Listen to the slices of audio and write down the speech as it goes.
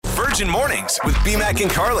Virgin Mornings with BMAC and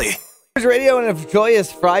Carly. Radio and a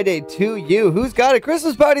joyous Friday to you. Who's got a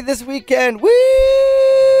Christmas party this weekend? Woo!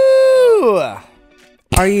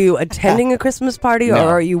 Are you attending a Christmas party or No,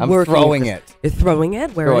 are you I'm working? throwing it. You're throwing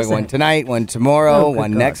it? Where is Throwing one it? tonight, one tomorrow, Oh, good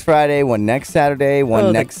one God. next Friday, one next Saturday, one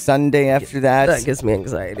Oh, next Sunday after that. That gives me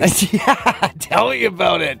anxiety. Yeah, tell me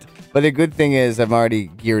about it. But the good thing is I'm already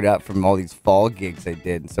geared up from all these fall gigs I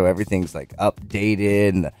did. So everything's like updated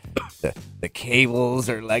and the cables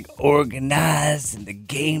are like organized and the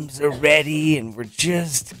games are ready and we're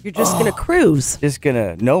just... You're just going to cruise. Just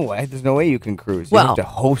gonna... No way. There's no way you can cruise. You Well, have to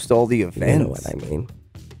host all the events. You know what I mean.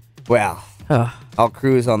 Well, Oh, I'll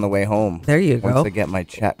cruise on the way home. there you go. Once I get my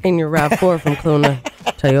check. In your RAV4 from Kelowna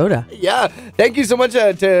Toyota. Yeah. Thank you so much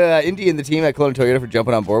to Indy and the team at Kelowna Toyota for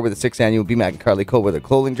jumping on board with the 6th annual BMAC and Carly Cold Weather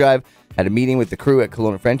Clothing Drive. Had a meeting with the crew at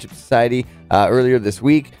Kelowna Friendship Society earlier this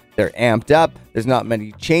week. They're amped up. There's not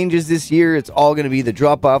many changes this year. It's all going to be the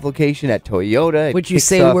drop-off location at Toyota. It Would you kicks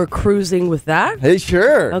say off- we're cruising with that? Hey,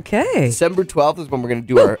 sure. Okay. December 12th is when we're going to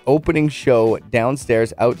do our opening show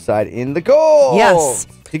downstairs outside in the cold. Yes.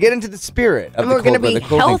 To get into the spirit of And the we're going to Cold be Weather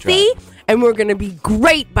Clothing healthy Drive. and we're going to be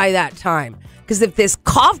great by that time. Because if this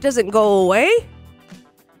cough doesn't go away,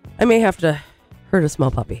 I may have to hurt a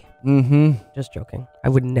small puppy. Mm-hmm. Just joking. I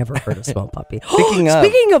would never hurt a small puppy. Speaking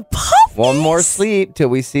of puppies. One more sleep till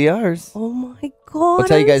we see ours. Oh my God. We'll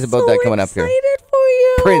tell you guys I'm about so that coming up here. excited for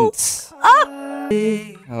you. Prince. Ah.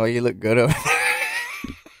 Oh, you look good over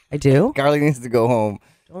there. I do? Carly needs to go home.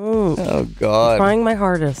 Don't. Oh, God. Trying my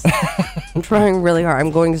hardest. I'm trying really hard.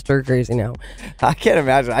 I'm going stir crazy now. I can't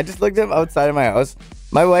imagine. I just looked up outside of my house.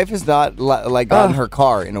 My wife has not gotten her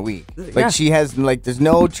car in a week. Like Yeah. she has there's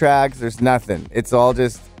no tracks, there's nothing. It's all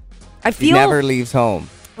just I she feel never leaves home.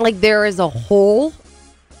 like there is a hole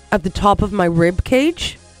at the top of my rib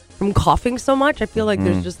cage from coughing so much. I feel like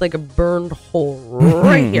there's just like a burned hole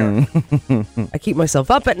right here. I keep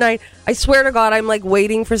myself up at night. I swear to God, I'm like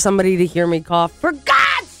waiting for somebody to hear me cough. For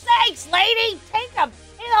God's sakes, lady, take a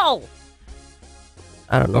pill.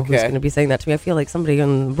 I don't know who's Okay. going to be saying that to me. I feel like somebody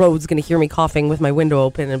on the road's going to hear me coughing with my window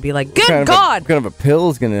open and be like, good God. What kind of a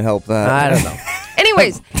pill's going to help that? I don't know.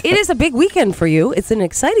 Anyways, it is a big weekend for you. It's an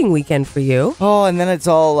exciting weekend for you. Oh, and then it's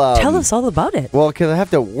all... Tell us all about it. Well, because I have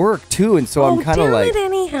to work, too, and so I'm kind of damn like... it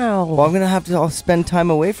anyhow. Well, I'm going to have to all spend time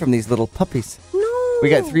away from these little puppies. No. We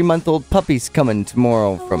got 3-month-old puppies coming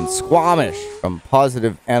tomorrow from Squamish, from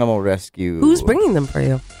Positive Animal Rescue. Who's bringing them for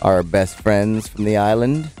you? Our best friends from the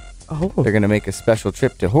island. Oh. They're going to make a special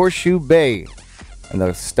trip to Horseshoe Bay. And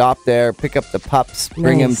they'll stop there, pick up the pups,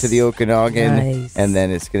 bring them Nice. to the Okanagan, Nice. and then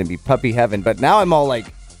it's going to be puppy heaven. But now I'm all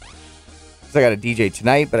like, so I got a DJ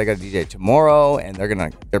tonight, but I got a DJ tomorrow, and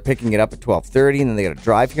they're picking it up at 12:30, and then they got to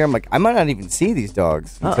drive here. I'm like, I might not even see these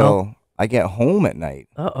dogs until I get home at night.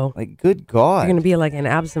 Uh-oh. Like, good God. You're going to be like an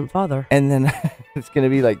absent father. And then it's going to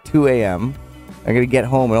be like 2 a.m. I'm going to get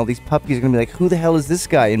home, and all these puppies are going to be like, who the hell is this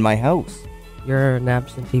guy in my house? You're an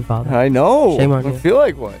absentee father. I know. Shame on I you. feel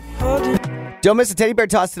like one. Don't miss the Teddy Bear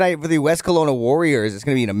Toss tonight for the West Kelowna Warriors. It's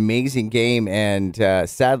going to be an amazing game, and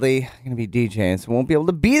sadly, I'm going to be DJing, so I won't be able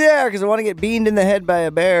to be there because I want to get beamed in the head by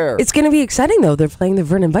a bear. It's going to be exciting, though. They're playing the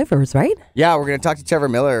Vernon Vipers, right? Yeah, we're going to talk to Trevor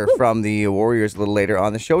Miller from the Warriors a little later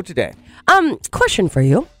on the show today. Question for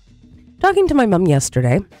you. Talking to my mom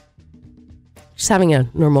yesterday, just having a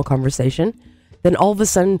normal conversation, then all of a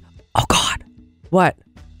sudden, oh God, what?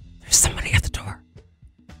 There's somebody at the door.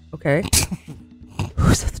 Okay.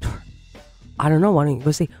 Who's at the door? I don't know. Why don't you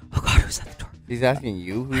go see? Oh God, who's at the door? He's asking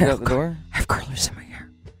you who's at the door? I have curlers in my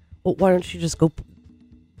hair. Well, why don't you just go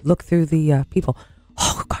look through the people?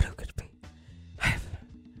 Oh God, who could it be? I have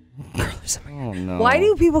curlers in my hair. Oh, no. Why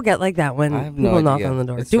do people get like that when I have no people knock idea. on the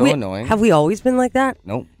door? It's so annoying. Have we always been like that?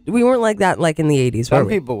 Nope. We weren't like that like in the 80s, were Some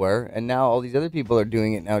we? people were, and now all these other people are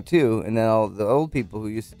doing it now too. And then all the old people who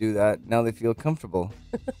used to do that, now they feel comfortable.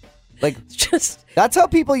 Like, Just that's how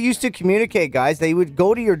people used to communicate, guys. They would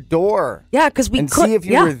go to your door yeah, because we and could see if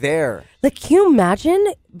you were there. Like, can you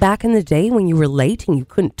imagine back in the day when you were late and you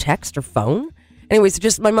couldn't text or phone? Anyways,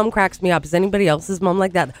 just my mom cracks me up. Is anybody else's mom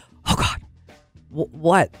like that? Oh God,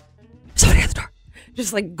 what? Somebody at the door.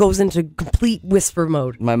 Just like goes into complete whisper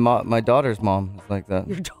mode. My daughter's mom is like that.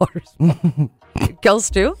 Your daughter's mom. Girls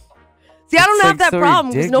too. See, I don't It's have like that so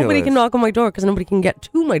problem because nobody ridiculous. can knock on my door because nobody can get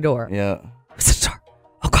to my door. Yeah, Who's at the door?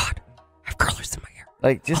 Oh God, I have curlers in my hair.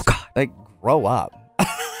 like just Oh, God. like grow up.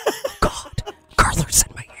 God, curlers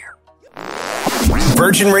in my hair.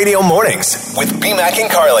 Virgin Radio Mornings with BMAC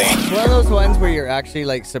and Carly. It's one of those ones where you're actually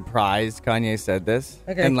like surprised Kanye said this.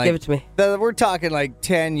 Okay, and, like, give it to me. We're talking like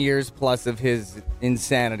 10 years plus of his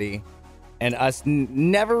insanity. and us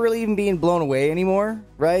never really even being blown away anymore,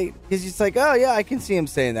 right? Because it's like, oh yeah, I can see him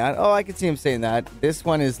saying that. Oh, I can see him saying that. This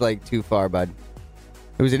one is like too far, bud.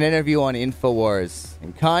 It was an interview on InfoWars,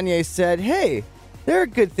 and Kanye said, hey, there are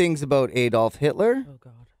good things about Adolf Hitler. Oh,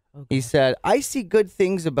 God. He said, I see good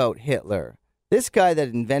things about Hitler. This guy that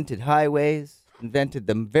invented highways, invented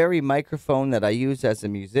the very microphone that I use as a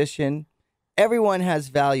musician. Everyone has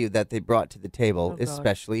value that they brought to the table,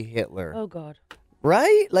 especially Hitler. Oh, God.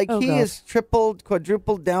 Right? Like, Oh, he God. has tripled,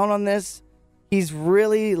 quadrupled down on this. He's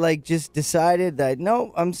really, like, just decided that,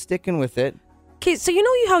 no, I'm sticking with it. Okay, so you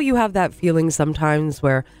know how you have that feeling sometimes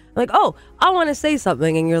where, like, oh, I want to say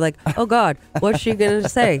something, and you're like, oh, God, what's she going to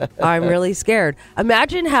say? I'm really scared.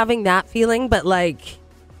 Imagine having that feeling, but, like,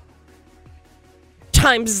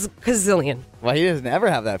 times gazillion. Well, he doesn't ever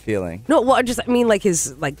have that feeling. No, well, I mean, like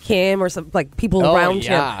his, like Kim or some, like people around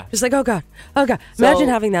yeah. him. Just like, oh God. So- Imagine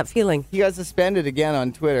having that feeling. He got suspended again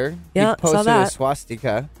on Twitter. Yeah, he posted saw that. a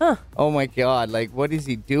swastika. Huh. Oh my God! Like, what is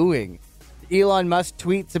he doing? Elon Musk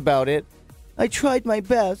tweets about it. I tried my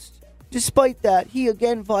best. Despite that, he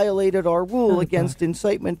again violated our rule against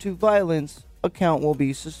incitement to violence. Account will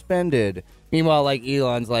be suspended. Meanwhile, like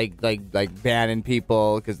Elon's like banning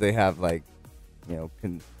people because they have like, you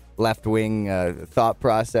know, left-wing thought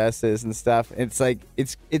processes and stuff. It's like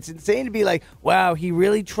it's insane to be like, wow, he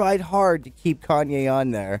really tried hard to keep Kanye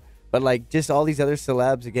on there, but like just all these other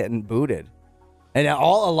celebs are getting booted, and a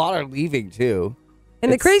lot are leaving too.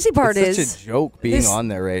 And the crazy part it's is, such a joke being on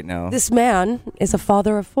there right now. this man is a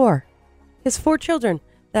father of 4. He has 4 children.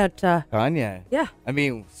 That Kanye. yeah. I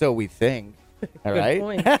mean, so we think. All right. Good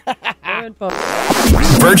point. Good point.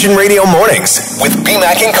 Virgin Radio Mornings with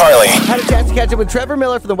BMAC and Carly. Had a chance to catch up with Trevor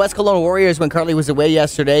Miller from the West Kelowna Warriors when Carly was away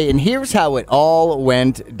yesterday, and here's how it all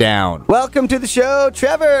went down. Welcome to the show,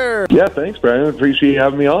 Trevor. Yeah, thanks, Brian. Appreciate you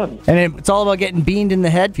having me on. And it's all about getting beamed in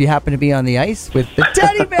the head if you happen to be on the ice with the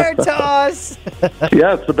teddy bear toss.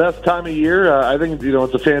 Yeah, it's the best time of year. I think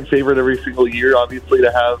it's a fan favorite every single year, obviously,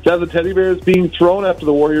 to have the teddy bears being thrown after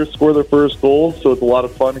the Warriors score their first goal. So it's a lot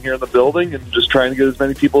of fun here in the building, and just trying to get as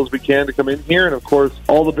many people as we can to come in here. And of course,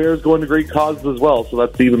 all the bears go into great causes as well. So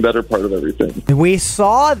that's the even better part of everything. We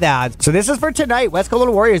saw that. So this is for tonight. West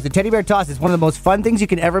Kelowna Warriors, the teddy bear toss is one of the most fun things you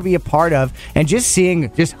can ever be a part of. And just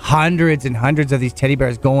seeing just hundreds and hundreds of these teddy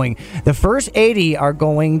bears going. The first 80 are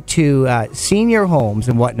going to senior homes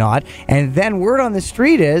and whatnot. And then word on the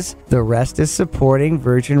street is the rest is supporting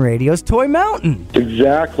Virgin Radio's Toy Mountain.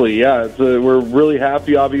 Exactly. Yeah, we're really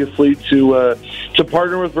happy, obviously, to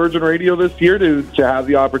partner with Virgin Radio this year to have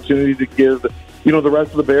the opportunity to give the rest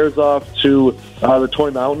of the bears off to the Toy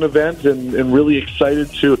Mountain event, and really excited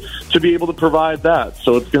to be able to provide that.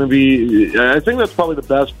 So it's going to be, I think that's probably the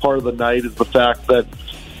best part of the night, is the fact that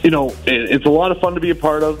it's a lot of fun to be a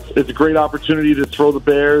part of. It's a great opportunity to throw the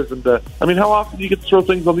bears, and how often do you get to throw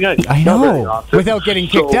things on the ice? I Not very know, often. without getting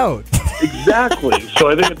kicked out. Exactly.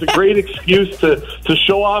 So I think it's a great excuse to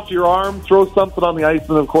show off your arm, throw something on the ice,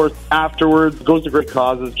 and of course afterwards it goes to great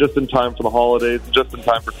causes, just in time for the holidays, just in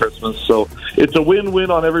time for Christmas. So it's a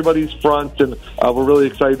win-win on everybody's front, and we're really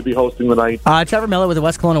excited to be hosting the night. Trevor Miller with the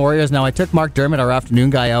West Kelowna Warriors. Now, I took Mark Dermott, our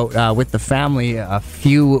afternoon guy, out with the family a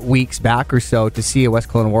few weeks back or so to see a West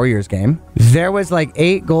Kelowna Warriors game. There was like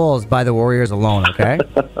 8 goals by the Warriors alone, okay?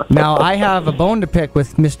 Now, I have a bone to pick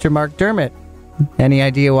with Mr. Mark Dermott. Any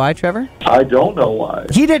idea why, Trevor? I don't know why.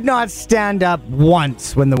 He did not stand up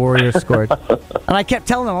once when the Warriors scored. And I kept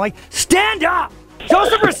telling him, I'm like, stand up! Show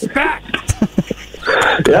some respect!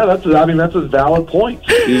 Yeah, that's a valid point.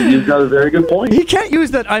 You've got a very good point. He can't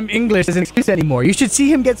use that I'm English as an excuse anymore. You should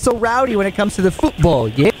see him get so rowdy when it comes to the football,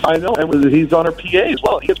 yeah? I know, and he's on our PA as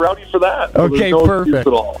well. He gets rowdy for that. So Okay, there's no perfect. excuse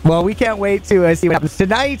at all. Well, we can't wait to see what happens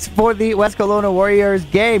tonight for the West Kelowna Warriors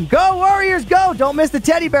game. Go Warriors, go! Don't miss the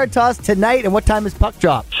teddy bear toss tonight. And what time is puck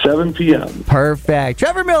drop? 7 p.m. Perfect.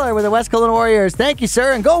 Trevor Miller with the West Kelowna Warriors. Thank you,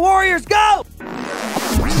 sir, and go Warriors, go!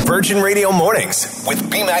 Virgin Radio Mornings with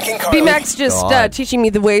BMAC and Carly. BMAC's just teaching me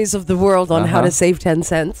the ways of the world on how to save 10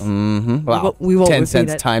 cents. Mm-hmm. Well, we won't 10 repeat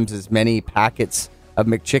cents it. times as many packets of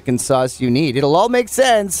McChicken sauce you need. It'll all make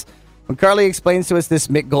sense when Carly explains to us this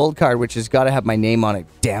McGold card, which has got to have my name on it.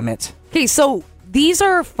 Damn it. Okay, so these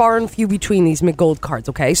are far and few between, these McGold cards,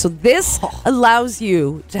 okay? So this allows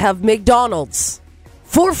you to have McDonald's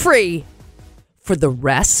for free for the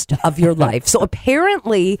rest of your life. So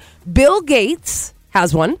apparently, Bill Gates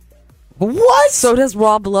has one. What? So does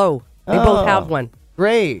Rob Lowe. They both have one.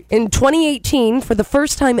 Great. In 2018, for the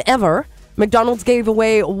first time ever, McDonald's gave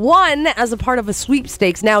away one as a part of a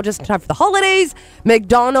sweepstakes. Now, just in time for the holidays,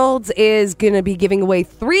 McDonald's is going to be giving away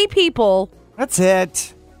 3 people. That's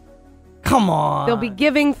it. Come on. They'll be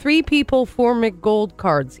giving 3 people 4 McGold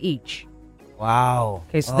cards each. Wow.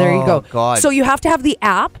 Okay, so there you go. God. So you have to have the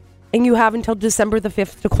app, and you have until December the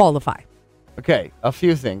 5th to qualify. Okay, a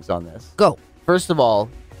few things on this. Go. First of all,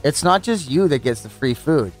 it's not just you that gets the free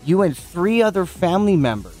food. You and 3 other family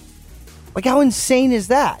members. Like, how insane is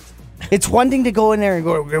that? It's one thing to go in there and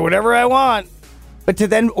go, okay, whatever I want. But to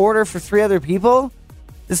then order for 3 other people?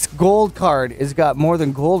 This gold card has got more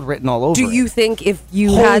than gold written all over it. Do you think if you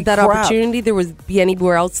Holy had that crap. opportunity, there would be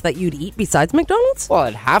anywhere else that you'd eat besides McDonald's? Well,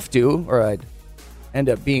 I'd have to, or I'd end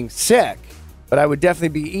up being sick. But I would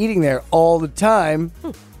definitely be eating there all the time,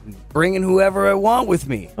 bringing whoever I want with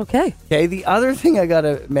me. Okay. Okay, the other thing I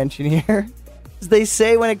gotta mention here is they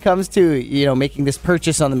say when it comes to, making this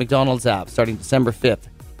purchase on the McDonald's app starting December 5th,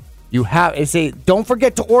 they say, don't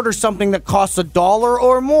forget to order something that costs $1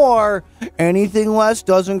 or more. Anything less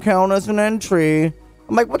doesn't count as an entry.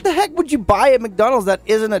 I'm like, what the heck would you buy at McDonald's that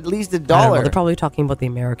isn't at least $1? I don't know. They're probably talking about the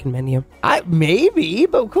American menu. Maybe,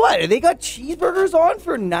 but what? They got cheeseburgers on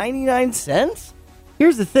for 99 cents?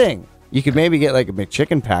 Here's the thing. You could maybe get like a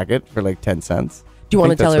McChicken packet for like 10 cents. Do you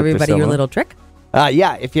want to I think that's tell what they're everybody your selling. little trick?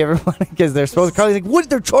 Yeah, if you ever want to, because they're supposed to. Carly's like, what?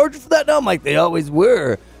 They're charging for that now? I'm like, they always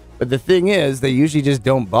were. But the thing is, they usually just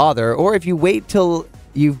don't bother. Or if you wait till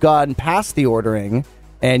you've gone past the ordering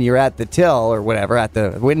and you're at the till or whatever, at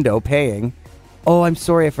the window paying, oh, I'm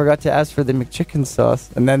sorry, I forgot to ask for the McChicken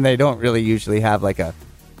sauce. And then they don't really usually have like a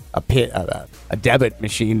debit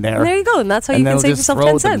machine there. And there you go. And that's how And you can they'll save just yourself throw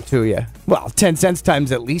 10 them cents. to you. Well, 10 cents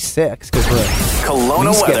times at least 6. Because we're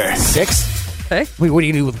Kelowna weather. 6? Okay. Wait, what do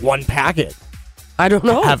you do with one packet? I don't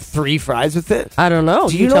know. Have 3 fries with it? I don't know.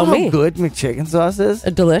 Do you know tell how me. good McChicken sauce is?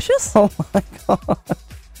 Delicious? Oh my god.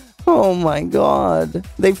 Oh my god.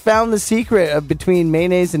 They found the secret of between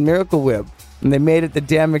mayonnaise and Miracle Whip. And they made it the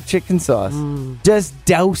damn McChicken sauce. Just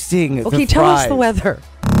dousing Okay, the tell us fries. the weather.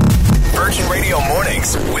 Virgin Radio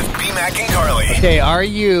Mornings with BMAC and Carly. Okay, are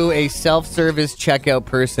you a self-service checkout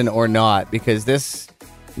person or not? Because this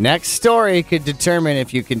next story could determine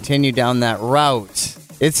if you continue down that route.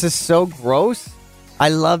 It's just so gross. I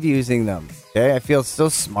love using them. Okay, I feel so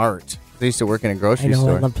smart. I used to work in a I grocery know.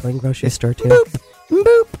 store. I love playing grocery store too. Boop,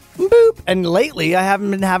 boop, boop. And lately, I haven't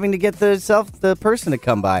been having to get the person to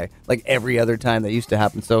come by like every other time that used to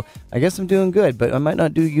happen. So I guess I'm doing good, but I might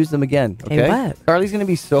not use them again. Okay, Hey, what? Carly's gonna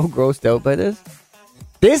be so grossed out by this.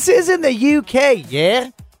 This is in the UK, yeah.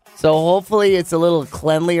 So hopefully it's a little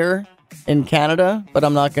cleanlier in Canada, but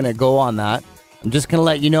I'm not gonna go on that. I'm just gonna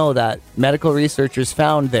let you know that medical researchers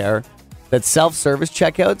found there that self-service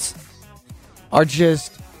checkouts are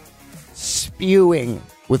just spewing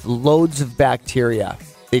with loads of bacteria.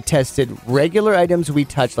 They tested regular items we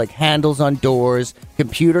touch, like handles on doors,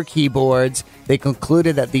 computer keyboards. They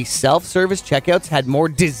concluded that these self-service checkouts had more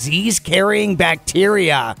disease-carrying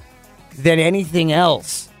bacteria than anything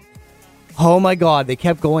else. Oh my God, they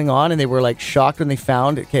kept going on and they were like shocked when they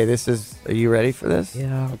found, okay, are you ready for this?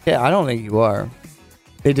 Yeah. Okay, I don't think you are.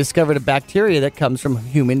 They discovered a bacteria that comes from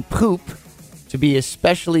human poop to be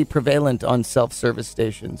especially prevalent on self-service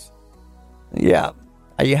stations. Yeah.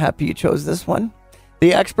 Are you happy you chose this one?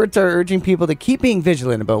 The experts are urging people to keep being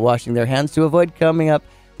vigilant about washing their hands to avoid coming up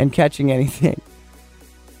and catching anything.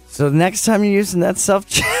 So next time you're using that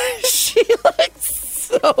she looks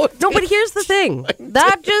so... No, but here's the thing.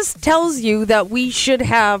 That just tells you that we should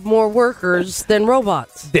have more workers than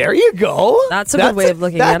robots. There you go. That's a good way of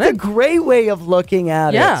looking at it. That's a great way of looking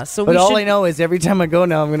at it. Yeah, so but we all should- I know is every time I go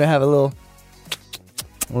now, I'm going to have a little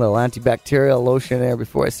antibacterial lotion there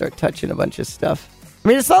before I start touching a bunch of stuff. I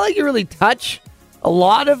mean, it's not like you really touch a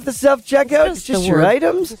lot of the self-checkout. It's just the your word.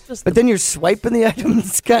 items. It's just But then you're swiping the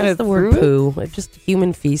items kind of the word through it. poo. Like just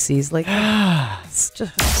human feces. Like, it's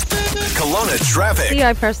just... Kelowna traffic. See,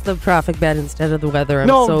 I pressed the traffic bed instead of the weather.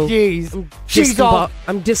 No, I'm jeez. She's all...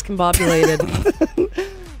 I'm discombobulated.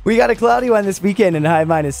 We got a cloudy one this weekend and high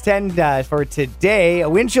 -10 for today. A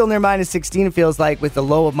wind chill near -16 it feels like with a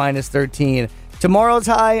low of -13. Tomorrow's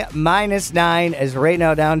high -9 as right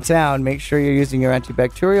now downtown. Make sure you're using your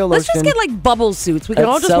antibacterial Let's lotion. just get like bubble suits. We can At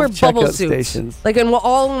all just wear bubble self-checkout suits. stations. Like, and we're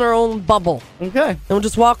all in our own bubble. Okay. And we'll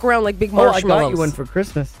just walk around like big Oh, I marshmallows. got you one for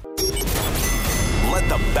Christmas. Let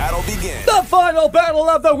the battle begin. The final battle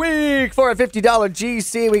of the week for a $50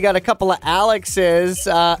 GC. We got a couple of Alexes.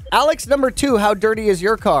 Alex number 2, how dirty is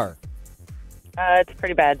your car? It's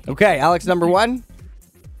pretty bad. Okay, Alex number 1.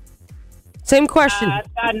 Same question. It's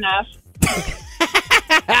bad enough.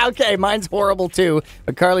 Okay, mine's horrible too.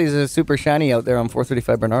 But Carly's is super shiny out there on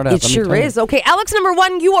 435 Bernard Ave. It sure is. Okay, Alex number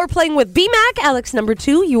 1, you are playing with BMAC. Alex number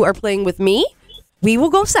 2, you are playing with me. We will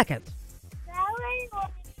go second.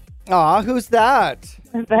 Aw, who's that?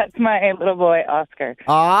 That's my little boy, Oscar.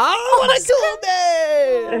 What I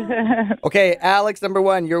told me! Okay, Alex, number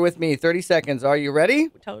 1, you're with me. 30 seconds. Are you ready?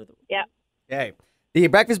 Yeah. Okay. The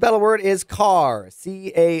breakfast battle word is car.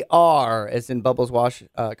 C-A-R, as in Bubbles Wash,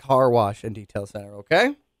 Car Wash and Detail Center,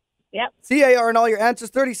 okay? Yep. C-A-R and all your answers.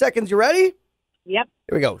 30 seconds. You ready? Yep.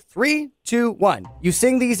 Here we go. 3, 2, 1. You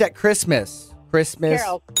sing these at Christmas.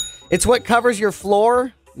 Carol. It's what covers your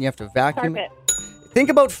floor. You have to vacuum it. Carpet. Think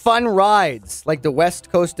about fun rides, like the West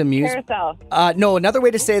Coast Amusement. Carousel. No, another way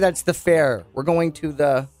to say that's the fair. We're going to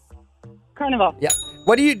the... Carnival. Yeah.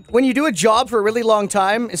 When you do a job for a really long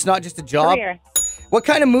time, it's not just a job. Career. What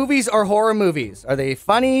kind of movies are horror movies? Are they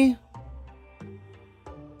funny?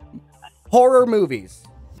 Horror movies.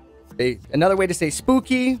 Another way to say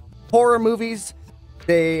spooky. Horror movies.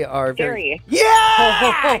 They are very... Scary.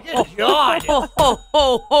 Yeah! Good God! That's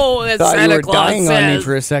Thought Santa you were Claus dying on me says.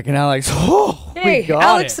 for a second, Alex. Oh, Hey, we got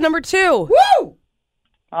Alex, it. number 2. Woo!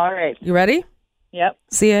 All right. You ready? Yep.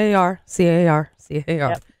 C-A-R, C-A-R, C-A-R.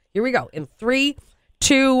 Yep. Here we go. In 3,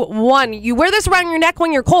 2, 1. You wear this around your neck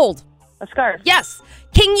when you're cold. A scarf. Yes.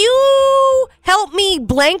 Can you help me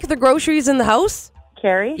blank the groceries in the house?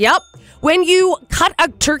 Carrie. Yep. When you cut a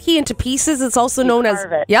turkey into pieces, it's also known as...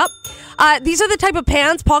 carve it. Yep. These are the type of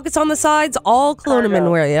pants, pockets on the sides, all cologne men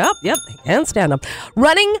wear. Yep. And stand up.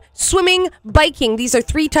 Running, swimming, biking. These are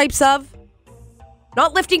 3 types of...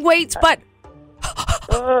 Not lifting weights, but...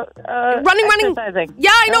 running. Exercising.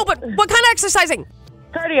 Yeah, I know, but what kind of exercising?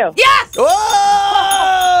 Cardio. Yes!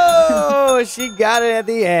 Oh, she got it at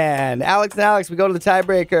the end. Alex and Alex, we go to the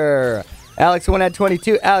tiebreaker. Alex 1 had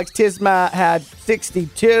 22. Alex Tisma had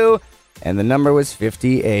 62. And the number was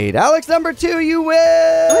 58. Alex, number 2, you win!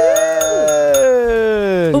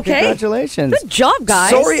 Okay. Congratulations. Good job,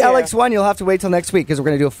 guys. Sorry, Alex 1. You'll have to wait till next week because we're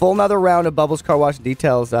going to do a full another round of Bubbles Car Wash and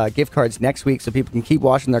Details gift cards next week so people can keep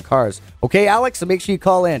washing their cars. Okay, Alex? So make sure you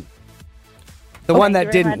call in. The one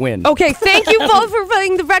that didn't win. Okay, thank you both for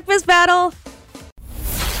playing the breakfast battle.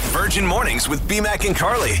 Virgin Mornings with BMAC and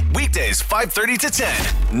Carly. Weekdays 5:30 to 10.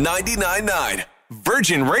 99.9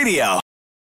 Virgin Radio.